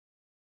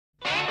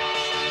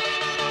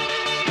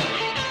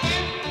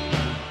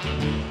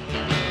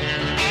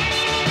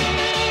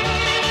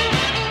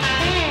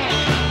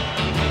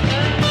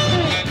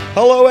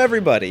Hello,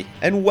 everybody,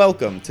 and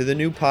welcome to the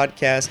new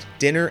podcast,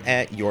 Dinner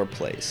at Your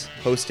Place,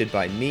 hosted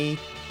by me,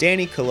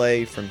 Danny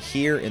Killea, from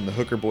here in the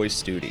Hooker Boys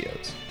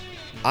Studios.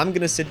 I'm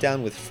going to sit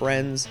down with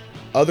friends,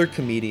 other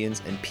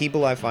comedians, and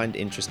people I find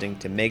interesting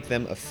to make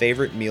them a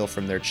favorite meal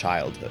from their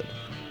childhood.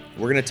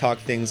 We're going to talk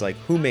things like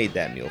who made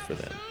that meal for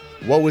them,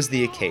 what was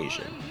the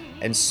occasion,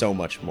 and so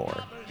much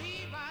more.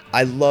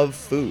 I love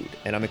food,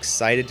 and I'm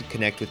excited to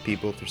connect with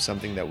people through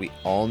something that we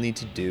all need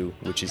to do,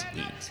 which is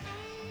eat.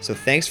 So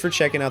thanks for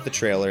checking out the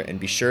trailer, and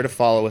be sure to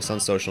follow us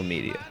on social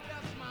media.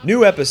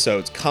 New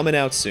episodes coming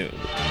out soon.